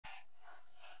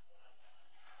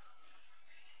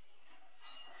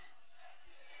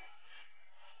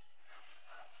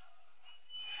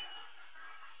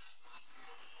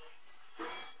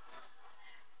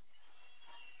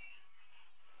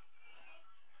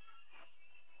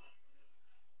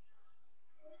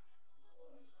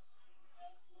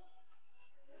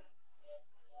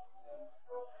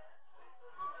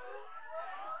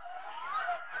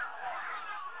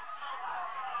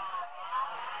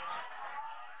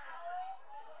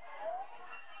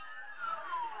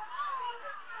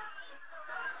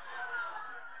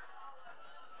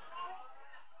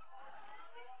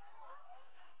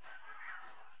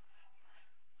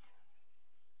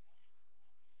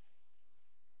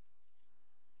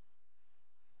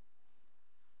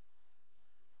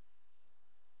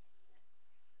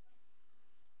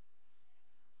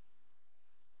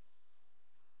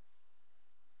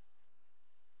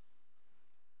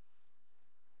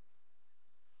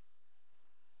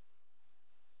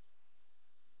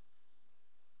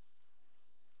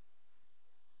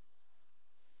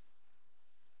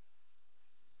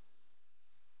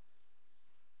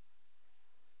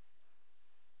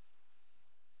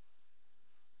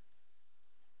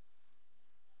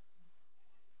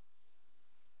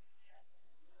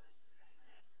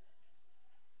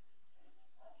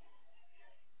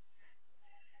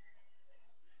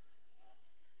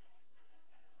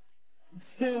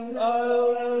think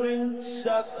I'll reach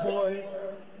that point.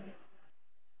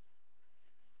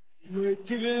 We're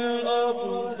giving up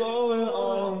and going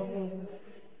on.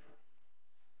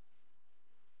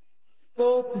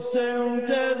 Both the same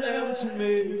dead end to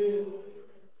me.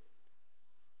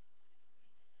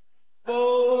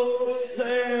 Both the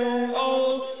same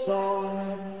old song.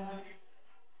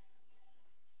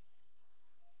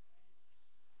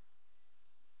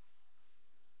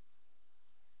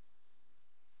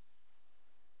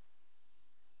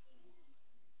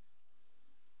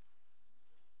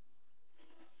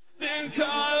 Think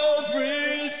I'll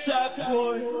reach that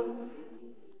point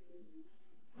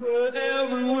where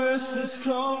every wish has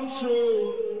come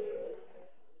true.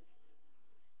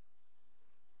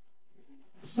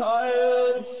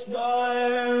 Tired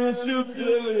skies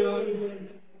oblivion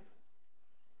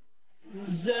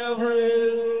is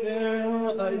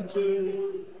everything I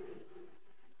do.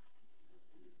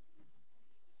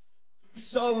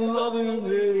 Stop loving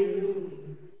me,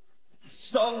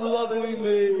 stop loving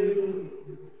me.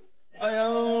 I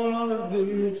own all of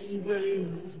these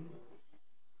things.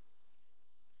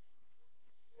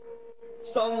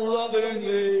 Stop loving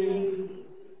me,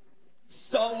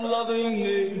 stop loving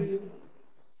me.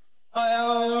 I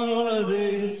own all of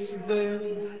these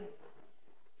things.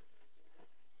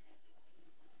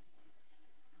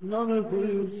 None of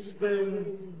these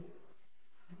things,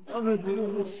 none of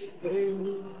these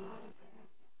things.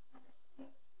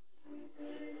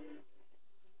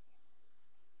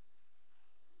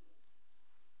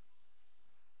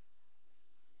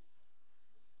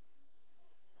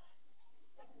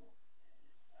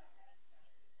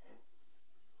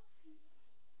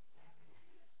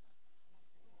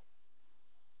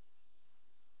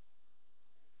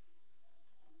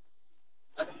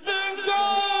 I think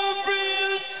I've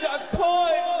reached that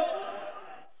point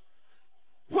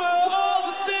where all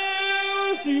the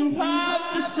things you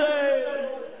have to say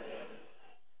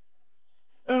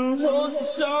and holds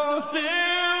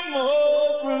something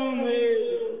more from me.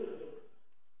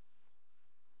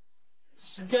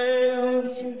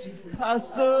 Scales to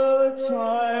pass the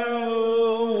time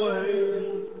away.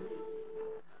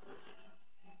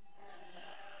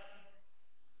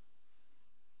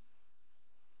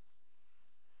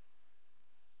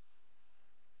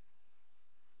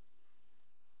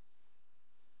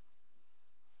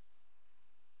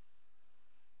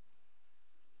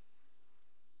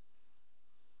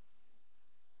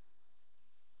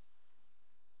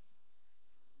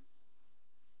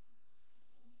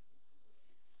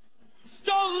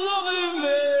 Stop loving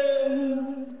me,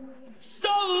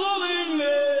 stop loving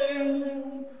me.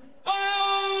 I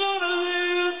am none of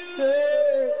these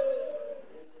things.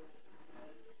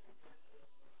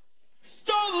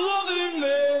 Stop loving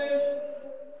me,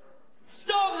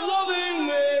 stop loving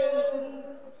me.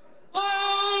 I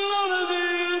am none of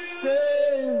these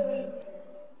things.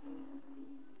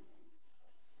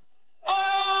 I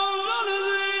am none of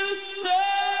these things.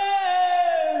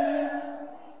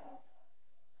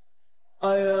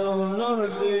 I am none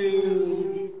of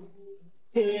these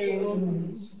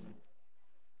things.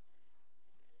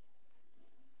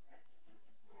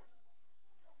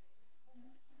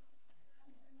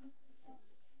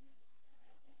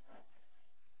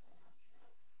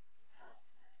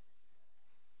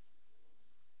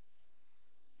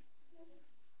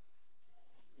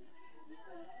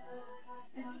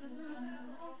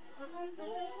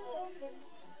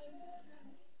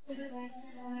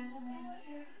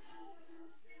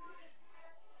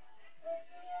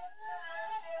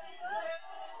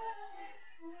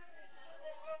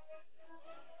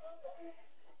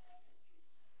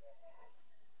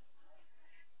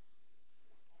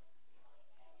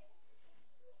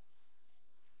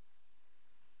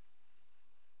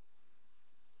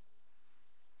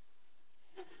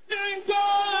 Think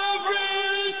I've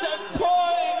reached that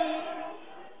point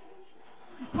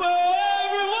where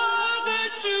every word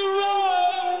that you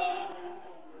write,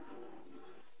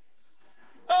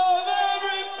 of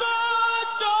every bird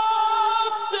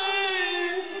dog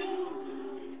sea,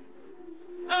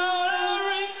 and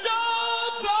every soul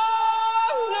by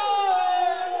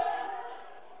night,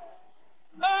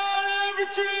 and every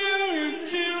dream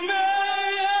you made.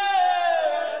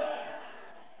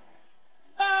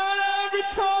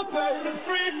 And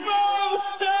freedom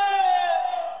set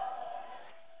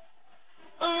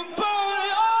and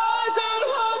burning eyes and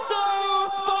hearts on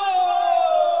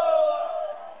fire.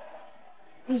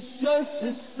 It's just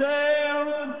the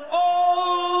same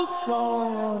old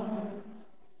song.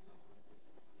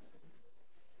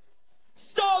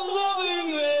 Stop loving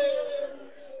me,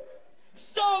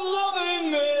 stop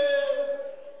loving me.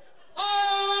 I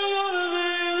am none of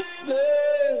these things.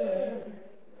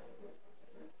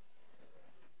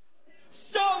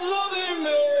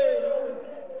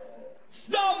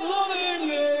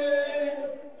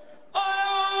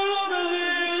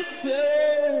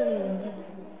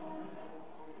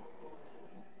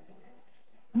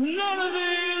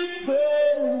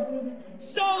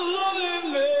 Stop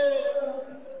loving me.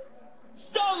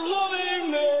 Stop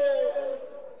loving me.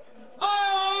 I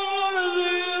am none of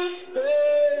these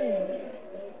things.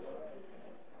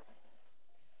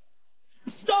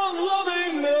 Stop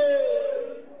loving me.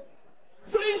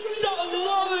 Please stop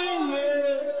loving me.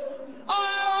 I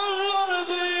am none of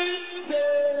these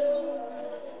things.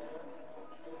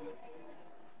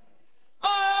 I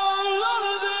am none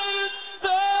of these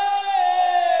things.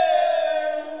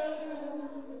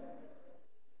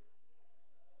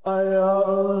 I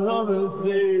am none of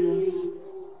these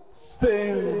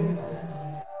things.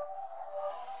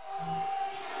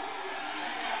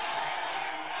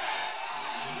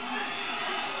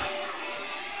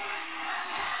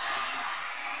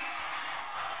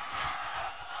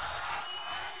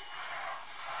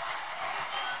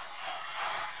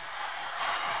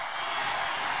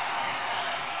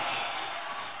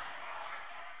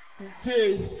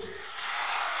 Okay.